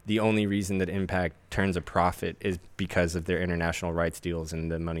 Basically, the only reason that Impact turns a profit is because of their international rights deals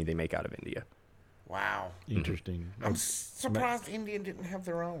and the money they make out of India. Wow. Interesting. I'm surprised India didn't have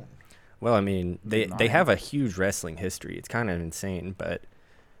their own. Well, I mean, they have a huge wrestling history. It's kind of insane, but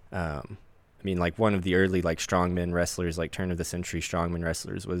one of the early strongman wrestlers, turn of the century strongman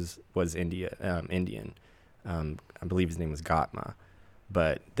wrestlers was Indian. I believe his name was Gatma.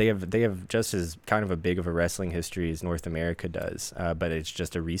 But they have just as kind of a big of a wrestling history as North America does. But it's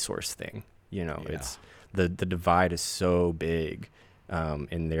just a resource thing. It's the divide is so big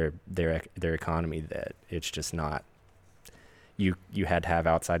in their economy that it's just not. You had to have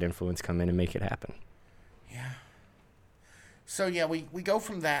outside influence come in and make it happen. Yeah. So yeah, we go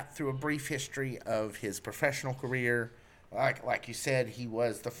from that through a brief history of his professional career. Like you said, he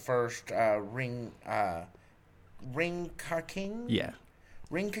was the first Ring Ka King. Yeah.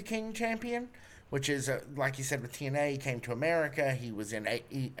 Ring Ka King champion, which is like you said with TNA. He came to America. He was in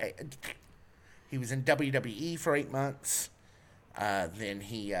WWE for 8 months. Then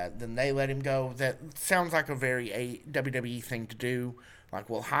they let him go. That sounds like a very WWE thing to do.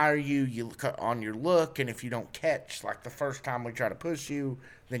 We'll hire you. You look on your look, and if you don't catch, the first time we try to push you,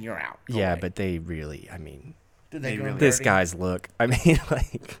 then you're out. Yeah, away. but they really, Did they really? This guy's look.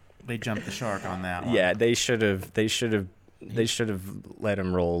 They jumped the shark on that one. Yeah, they should have let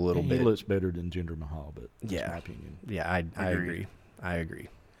him roll a little bit. He looks better than Jinder Mahal, but that's my opinion. Yeah, I agree.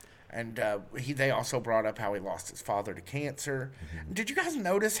 And they also brought up how he lost his father to cancer. Mm-hmm. Did you guys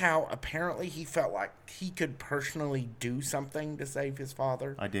notice how apparently he felt like he could personally do something to save his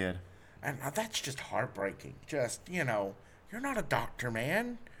father? I did. And that's just heartbreaking. Just, you're not a doctor,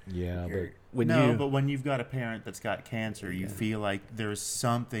 man. Yeah, but when you've got a parent that's got cancer, you feel like there's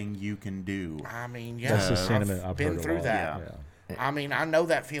something you can do. I mean, yeah. That's the sentiment I've been heard through a lot. that. Yeah. I mean, I know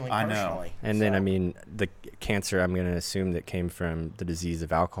that feeling personally. And then, the cancer, I'm going to assume that came from the disease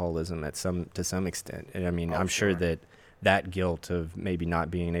of alcoholism to some extent. And I'm sure that that guilt of maybe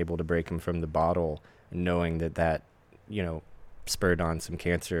not being able to break him from the bottle, knowing that spurred on some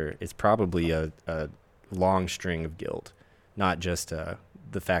cancer, is probably a long string of guilt, not just the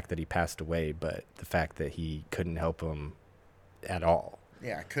fact that he passed away, but the fact that he couldn't help him at all.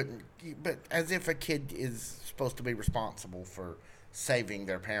 Yeah, couldn't. But as if a kid is supposed to be responsible for saving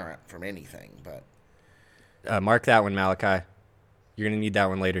their parent from anything. But mark that one, Malachi. You're gonna need that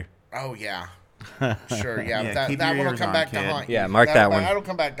one later. Oh yeah, sure. Yeah, Yeah, keep that your one will ears come on, back kid. to haunt you. Yeah, mark that one. That'll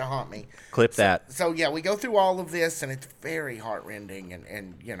come back to haunt me. Clip that. So yeah, we go through all of this, and it's very heartrending,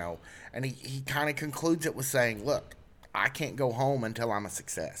 and he kind of concludes it with saying, "Look, I can't go home until I'm a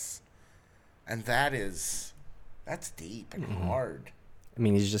success," and that's deep and hard. I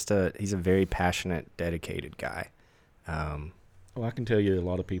mean, he's a very passionate, dedicated guy. Well, I can tell you a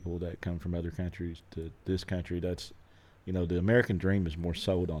lot of people that come from other countries to this country, that's, the American dream is more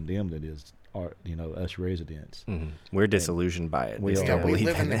sold on them than it is us residents. Mm-hmm. We're disillusioned by it. We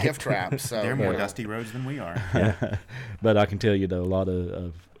live in the gift trap. So they're more dusty roads than we are. But I can tell you, though, a lot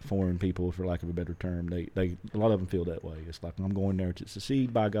of foreign people, for lack of a better term, they a lot of them feel that way. It's like, I'm going there to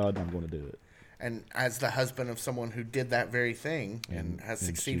succeed, by God, I'm going to do it. And as the husband of someone who did that very thing and has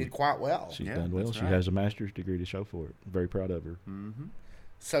succeeded quite well. She's done well. She has a master's degree to show for it. Very proud of her. Mm-hmm.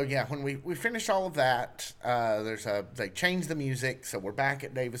 So, yeah, when we finish all of that, they change the music. So we're back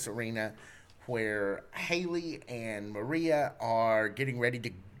at Davis Arena where Haley and Maria are getting ready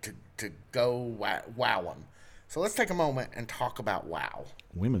to go wow them. So let's take a moment and talk about WOW.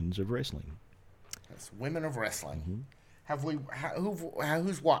 Women's of Wrestling. It's Women of Wrestling. Mm-hmm.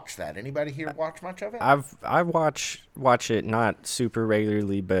 Who's watched that? Anybody here watch much of it? I watch it not super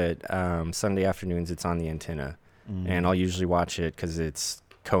regularly, but Sunday afternoons it's on the antenna, and I'll usually watch it because it's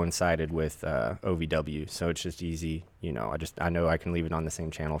coincided with OVW, so it's just easy. I know I can leave it on the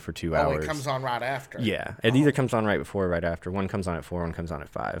same channel for 2 hours. Oh, it comes on right after. Yeah, it either comes on right before or right after. One comes on at 4, one comes on at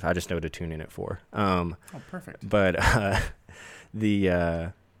 5. I just know to tune in at 4. Perfect. But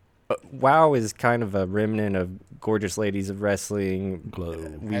the WOW is kind of a remnant of Gorgeous Ladies of Wrestling. Glow.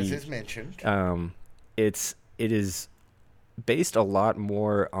 As is mentioned. It is based a lot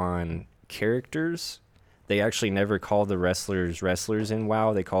more on characters. They actually never call the wrestlers in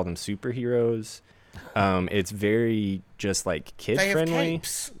WOW. They call them superheroes. It's very just like kid they friendly. Have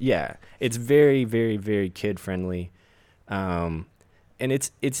capes. Yeah, it's very, very, very kid friendly. And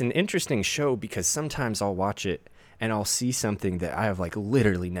it's an interesting show because sometimes I'll watch it and I'll see something that I have like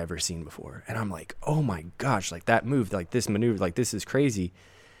literally never seen before. And I'm like, oh my gosh, like that move, like this maneuver, like this is crazy.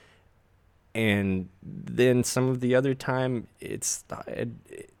 And then some of the other time it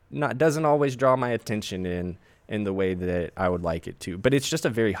doesn't always draw my attention in the way that I would like it to. But it's just a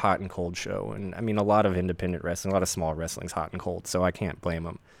very hot and cold show. And I mean, a lot of independent wrestling, a lot of small wrestling's hot and cold. So I can't blame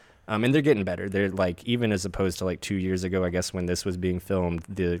them. And they're getting better. They're like, even as opposed to like 2 years ago, I guess when this was being filmed,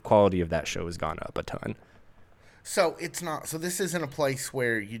 the quality of that show has gone up a ton. So this isn't a place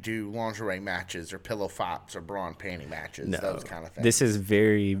where you do lingerie matches or pillow fights or bra and panty matches, those kind of things. This is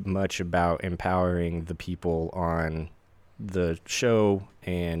very much about empowering the people on the show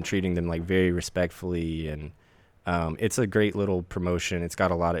and treating them like very respectfully. And it's a great little promotion. It's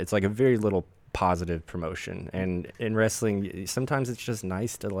got it's like a very little positive promotion. And in wrestling, sometimes it's just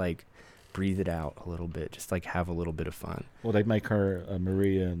nice to like breathe it out a little bit, just like have a little bit of fun. Well, they make her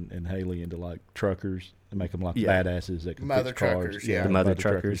Maria and Haley into like truckers. They make them like badasses that can mother fix truckers, cars. yeah. The mother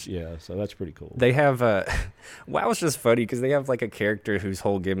truckers. Yeah, so that's pretty cool. They have WOW is just funny because they have like a character whose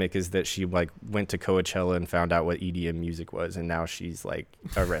whole gimmick is that she like went to Coachella and found out what EDM music was, and now she's like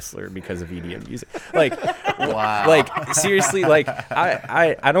a wrestler because of EDM music. Like, wow. Like seriously, like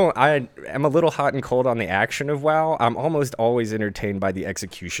I'm a little hot and cold on the action of WOW. I'm almost always entertained by the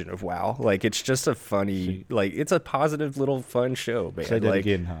execution of WOW. Like it's just a funny, like it's a positive little fun show, man. Say that like,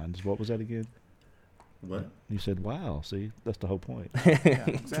 again, Hans. What was that again? What? You said, wow. See, that's the whole point. Yeah,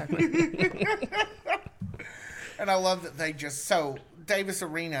 exactly. And I love that Davis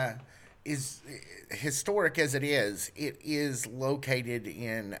Arena is historic as it is located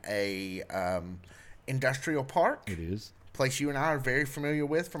in a industrial park. It is. Place you and I are very familiar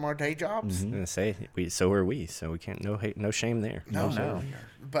with from our day jobs. I was gonna say so are we, so we can't no shame there. No.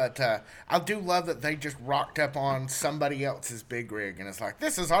 But I do love that they just rocked up on somebody else's big rig and it's like,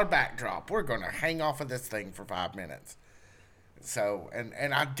 this is our backdrop. We're going to hang off of this thing for 5 minutes. So,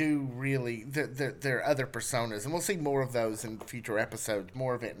 and I do really, there are other personas, and we'll see more of those in future episodes,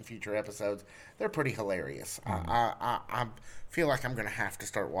 more of it in future episodes. They're pretty hilarious. I feel like I'm going to have to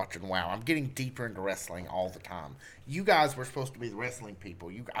start watching WOW. I'm getting deeper into wrestling all the time. You guys were supposed to be the wrestling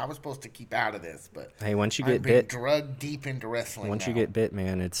people. I was supposed to keep out of this, but hey, once you I'm get being bit, drugged deep into wrestling. once you get bit,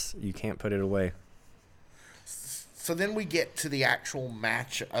 man, you can't put it away. So then we get to the actual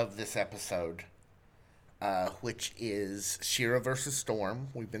match of this episode, which is Shera versus Storm.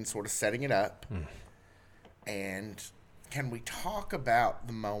 We've been sort of setting it up. And can we talk about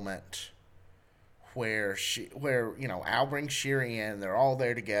the moment where Al brings Shera in, they're all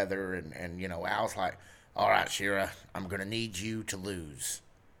there together, and Al's like, all right, Shera, I'm going to need you to lose.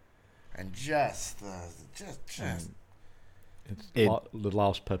 And the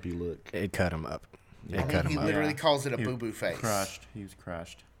lost puppy look. It cut him up. He literally calls it a boo-boo face. He was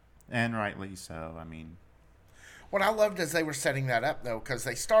crushed. And rightly so. I mean, what I loved is they were setting that up, though, because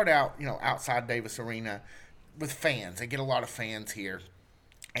they start out, outside Davis Arena with fans. They get a lot of fans here.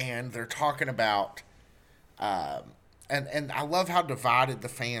 And they're talking about, and I love how divided the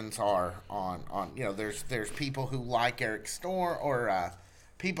fans are on there's people who like Eric Storm, or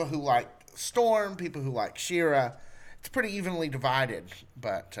people who like Storm, people who like Shera. It's pretty evenly divided,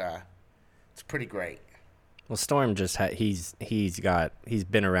 but it's pretty great. Well, Storm just he's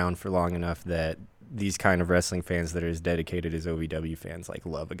been around for long enough that these kind of wrestling fans that are as dedicated as OVW fans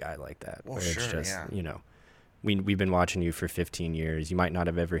love a guy like that. Well, where sure, it's just, yeah. We've been watching you for 15 years. You might not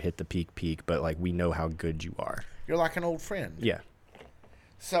have ever hit the peak, but we know how good you are. You're like an old friend. Yeah.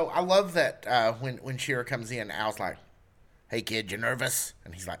 So I love that when Shera comes in, Al's like, "Hey kid, you nervous?"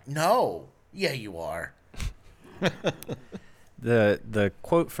 And he's like, "No, yeah you are." The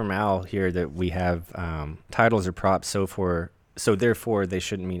quote from Al here that we have, titles are props, so therefore they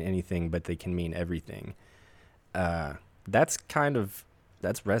shouldn't mean anything, but they can mean everything. That's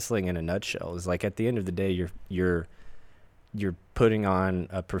wrestling in a nutshell. Is at the end of the day, you're putting on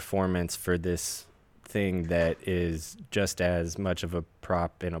a performance for this thing that is just as much of a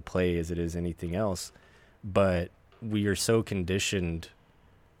prop in a play as it is anything else. But we are so conditioned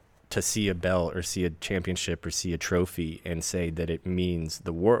to see a belt or see a championship or see a trophy and say that it means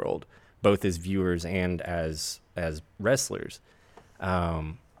the world, both as viewers and as wrestlers.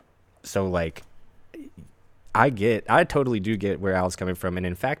 So I totally do get where Al's coming from. And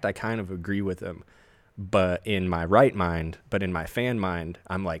in fact, I kind of agree with him, but in my right mind, but in my fan mind,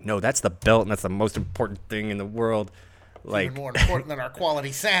 I'm like, no, that's the belt. And that's the most important thing in the world. Even more important than our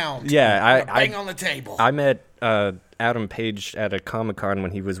quality sound. Yeah. Bang on the table. I met, Adam Page at a Comic-Con when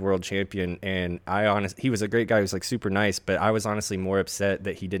he was world champion. And he was a great guy. He was super nice, but I was honestly more upset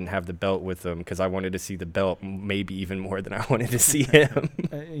that he didn't have the belt with him, because I wanted to see the belt maybe even more than I wanted to see him.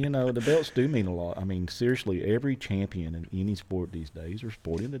 The belts do mean a lot. I mean, seriously, every champion in any sport these days are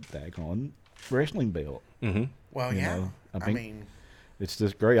sporting the daggone wrestling belt. Mm-hmm. Well, yeah. I mean, it's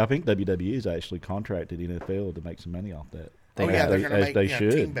just great. I think WWE has actually contracted NFL to make some money off that. They're going to make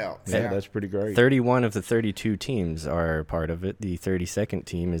team belts. Yeah, that's pretty great. 31 of the 32 teams are part of it. The 32nd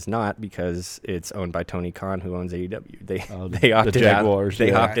team is not, because it's owned by Tony Khan, who owns AEW. They opted the Jaguars, out.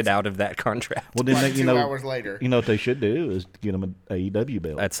 They opted out of that contract. Well, then 2 hours later. What they should do is get them an AEW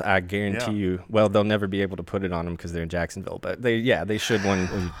belt. I guarantee you. Well, they'll never be able to put it on them because they're in Jacksonville. But they should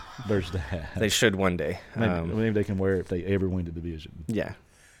one. There's that. They should one day. Maybe they can wear it if they ever win the division. Yeah.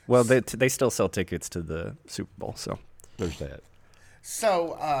 Well, they still sell tickets to the Super Bowl, so there's that.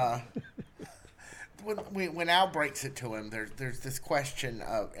 So, when Al breaks it to him, there's this question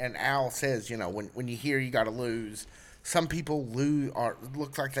of, and Al says, when you hear you got to lose, some people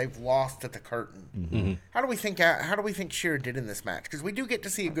looks like they've lost at the curtain. Mm-hmm. How do we think Shera did in this match? Because we do get to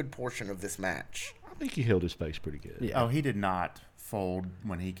see a good portion of this match. I think he held his face pretty good. Yeah. Oh, he did not fold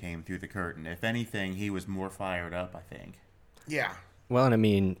when he came through the curtain. If anything, he was more fired up, I think. Yeah. Well, and I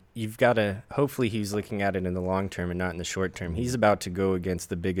mean, you've got to, hopefully he's looking at it in the long term and not in the short term. He's about to go against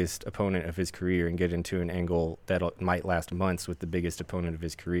the biggest opponent of his career and get into an angle that might last months with the biggest opponent of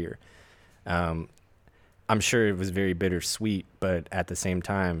his career. I'm sure it was very bittersweet, but at the same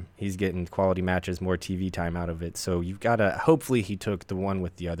time, he's getting quality matches, more TV time out of it. So you've got to, hopefully he took the one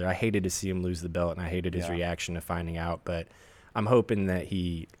with the other. I hated to see him lose the belt, and I hated his reaction to finding out, but I'm hoping that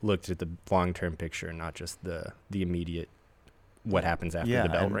he looked at the long-term picture and not just the immediate what happens after the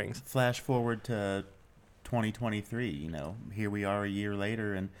bell rings. Flash forward to 2023, here we are a year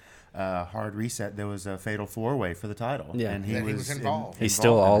later, and Hard Reset, there was a fatal 4-way for the title. Yeah, and he was involved. He's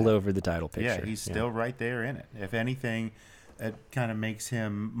still all over the title picture. Yeah, he's still right there in it. If anything, it kind of makes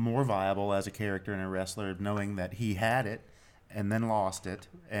him more viable as a character and a wrestler, knowing that he had it and then lost it,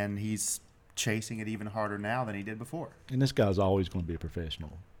 and he's chasing it even harder now than he did before. And this guy's always going to be a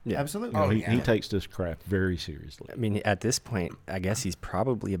professional. Yeah, absolutely. He takes this craft very seriously. I mean, at this point, I guess he's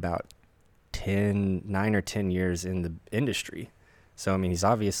probably about 9 or 10 years in the industry. So, I mean, he's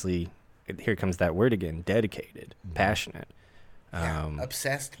obviously, here comes that word again, dedicated, passionate.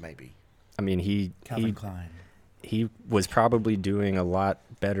 Obsessed, maybe. I mean, Calvin Klein. he was probably doing a lot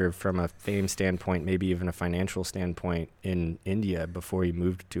better from a fame standpoint, maybe even a financial standpoint in India before he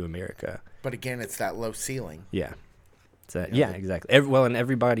moved to America. But again, it's that low ceiling. Yeah. Exactly. And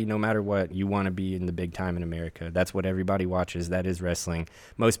everybody, no matter what, you want to be in the big time in America. That's what everybody watches. That is wrestling.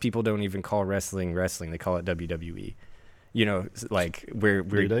 Most people don't even call wrestling. They call it WWE. You know, like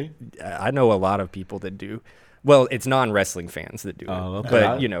do they? I know a lot of people that do. Well, it's non-wrestling fans that do it. Okay.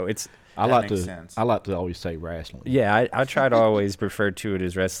 But it's. I like to always say wrestling. Yeah, I try to always refer to it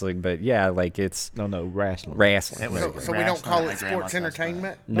as wrestling, but yeah, like it's wrestling. Wrestling. So we don't call it sports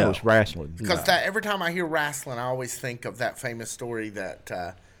entertainment? No, it's wrestling. Because every time I hear wrestling, I always think of that famous story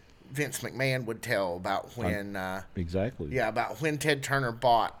that Vince McMahon would tell about when exactly. Yeah, about when Ted Turner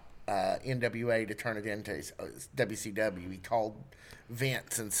bought NWA to turn it into WCW. He called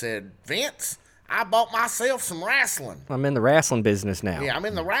Vince and said, "Vince, I bought myself some wrestling. I'm in the wrestling business now." Yeah, I'm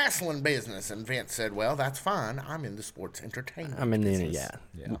in the wrestling business. And Vince said, "Well, that's fine. I'm in the sports entertainment business."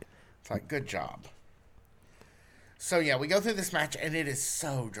 Yeah. It's like, good job. So, yeah, we go through this match, and it is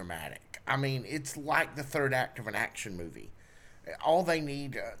so dramatic. I mean, it's like the third act of an action movie. All they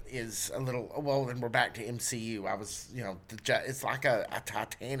need is a little, well, then we're back to MCU. It's like a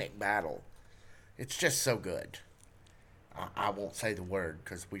Titanic battle. It's just so good. I won't say the word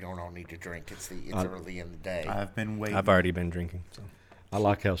because we don't all need to drink. It's early in the day. I've been waiting. I've already been drinking. So. I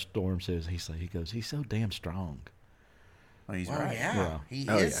like how Storm says he goes, he's so damn strong. Well, he's right. Yeah. He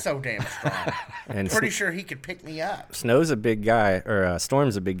is so damn strong. And pretty sure he could pick me up. Snow's a big guy, or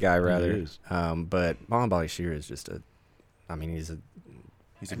Storm's a big guy rather. He is. But Mahambali Shira is just he's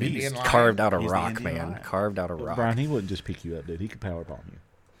a beast. Carved out of rock, man. Carved out of rock. Brian, he wouldn't just pick you up, dude. He could power bomb you.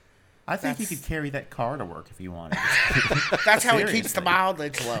 I think he could carry that car to work if he wanted. That's how he keeps the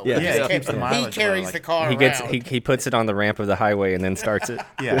mileage low. Yeah, he keeps the mileage low. He carries the car he puts it on the ramp of the highway and then starts it.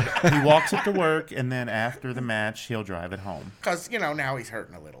 Yeah, he walks it to work, and then after the match, he'll drive it home. Because, now he's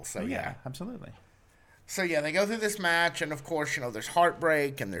hurting a little, so yeah. Absolutely. So, yeah, they go through this match, and, of course, there's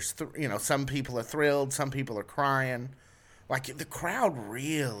heartbreak, and there's, some people are thrilled, some people are crying. Like, the crowd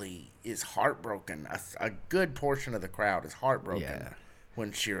really is heartbroken. A good portion of the crowd is heartbroken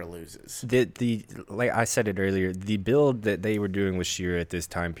when Shira loses. Like I said it earlier, the build that they were doing with Shira at this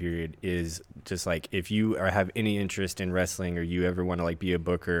time period is just like, if you have any interest in wrestling or you ever want to be a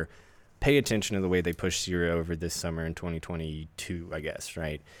booker, pay attention to the way they pushed Shira over this summer in 2022, I guess,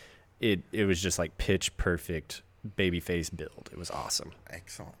 right? It was just like pitch perfect babyface build. It was awesome.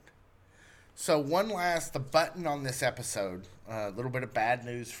 Excellent. So the button on this episode, a little bit of bad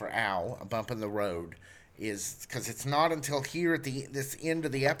news for Al, a bump in the road, is because it's not until here at this end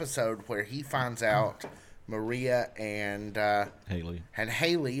of the episode where he finds out Maria and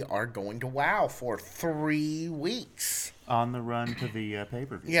Haley are going to WOW for 3 weeks. On the run to the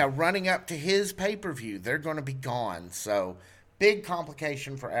pay-per-view. Yeah, running up to his pay-per-view. They're going to be gone. So, big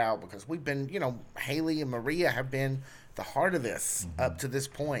complication for Al because we've been, Haley and Maria have been the heart of this up to this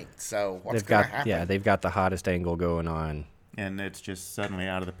point. So, what's going to happen? Yeah, they've got the hottest angle going on. And it's just suddenly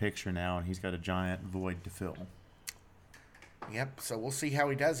out of the picture now, and he's got a giant void to fill. Yep. So we'll see how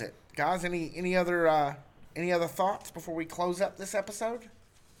he does it, guys. Any other thoughts before we close up this episode?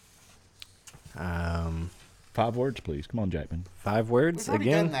 5 words, please. Come on, Jackman. 5 words We've already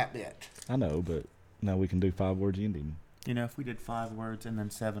again. done that bit. I know, but now we can do 5 words ending. If we did 5 words and then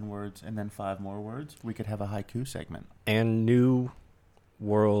 7 words and then 5 more words, we could have a haiku segment. And new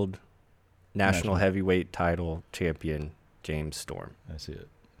world national heavyweight title champion. James Storm. That's it.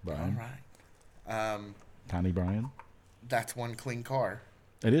 Brian. All right. Tiny Brian. That's one clean car.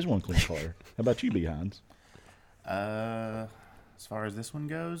 It is one clean car. How about you, Behinds? As far as this one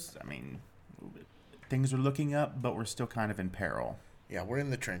goes, things are looking up, but we're still kind of in peril. Yeah, we're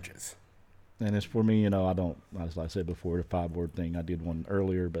in the trenches. And as for me, I don't, as I said before, the 5-word thing, I did one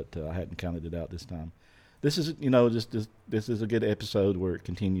earlier, but I hadn't counted it out this time. This is, this is a good episode where it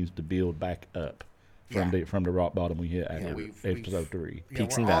continues to build back up. From the rock bottom we hit after episode 3.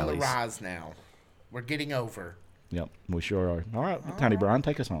 Peaks and valleys. We're on the rise now. We're getting over. Yep, we sure are. All right, Tiny Brian,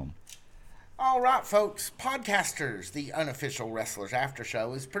 take us home. All right, folks. Podcasters, the unofficial Wrestlers After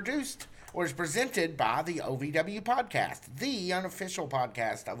Show, is presented by the OVW Podcast, the unofficial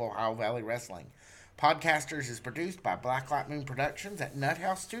podcast of Ohio Valley Wrestling. Podcasters is produced by Blacklight Moon Productions at Nut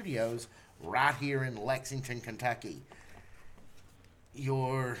House Studios right here in Lexington, Kentucky.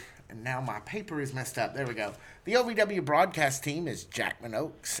 And now my paper is messed up. There we go. The OVW broadcast team is Jackman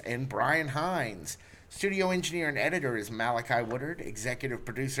Oaks and Brian Hines. Studio engineer and editor is Malachi Woodard. Executive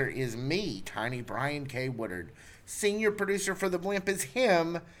producer is me, Tiny Brian K. Woodard. Senior producer for The Blimp is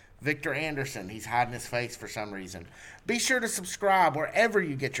him, Victor Anderson. He's hiding his face for some reason. Be sure to subscribe wherever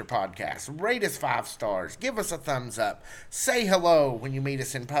you get your podcasts. Rate us 5 stars. Give us a thumbs up. Say hello when you meet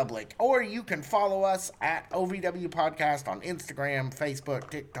us in public. Or you can follow us at OVW Podcast on Instagram, Facebook,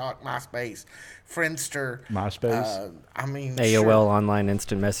 TikTok, MySpace, Friendster. MySpace? AOL sure. Online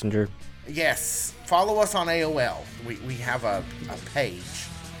Instant Messenger. Yes. Follow us on AOL. We have a page.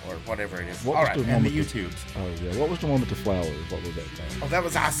 Or whatever it is. All right. And the YouTubes. Oh, yeah. What was the one with the flowers? What was that called? Oh, that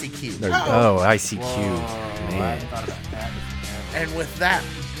was ICQ. ICQ. Man. I thought about that. And with that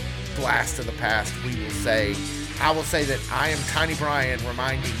blast of the past, I will say that I am Tiny Brian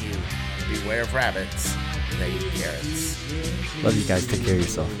reminding you, beware of rabbits. They eat carrots. Love you guys. Take care of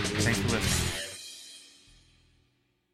yourself. Thanks for listening.